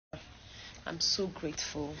I'm so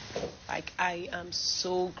grateful. Like, I am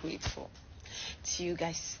so grateful to you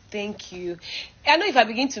guys. Thank you. I know if I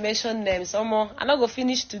begin to mention names, I'm not going to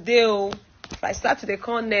finish today. If I start to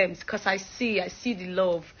call names, because I see the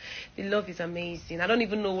love. The love is amazing. I don't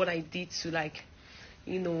even know what I did to, like,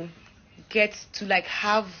 get to, like,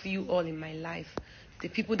 have you all in my life. The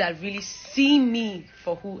people that really see me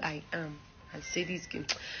for who I am and say this game.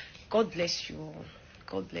 God bless you all.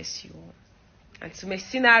 God bless you all. And to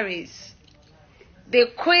mercenaries, the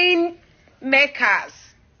queen makers,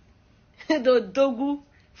 the Odogu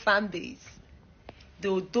fan base, the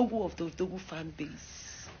Odogu of the Odogu fan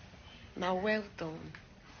base. Now, well done.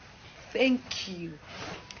 Thank you.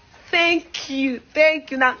 Thank you.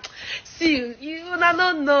 Now, see, you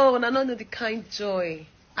don't know the kind joy.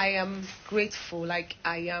 I am grateful. Like,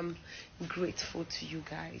 I am grateful to you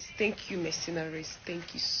guys. Thank you, mercenaries.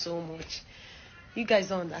 Thank you so much. You guys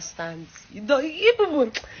don't understand. You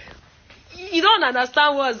don't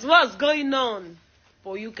understand what's going on.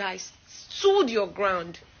 But you guys stood your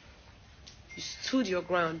ground. You stood your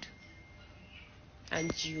ground.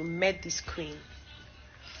 And you met this queen.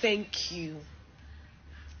 Thank you.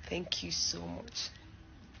 Thank you so much.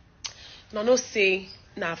 Now, no say,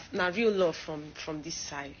 now real love from this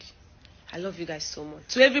side. I love you guys so much.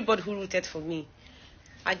 To everybody who rooted for me,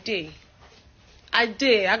 I did. I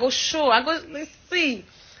go show. Let's see.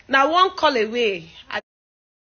 Now, one call away. I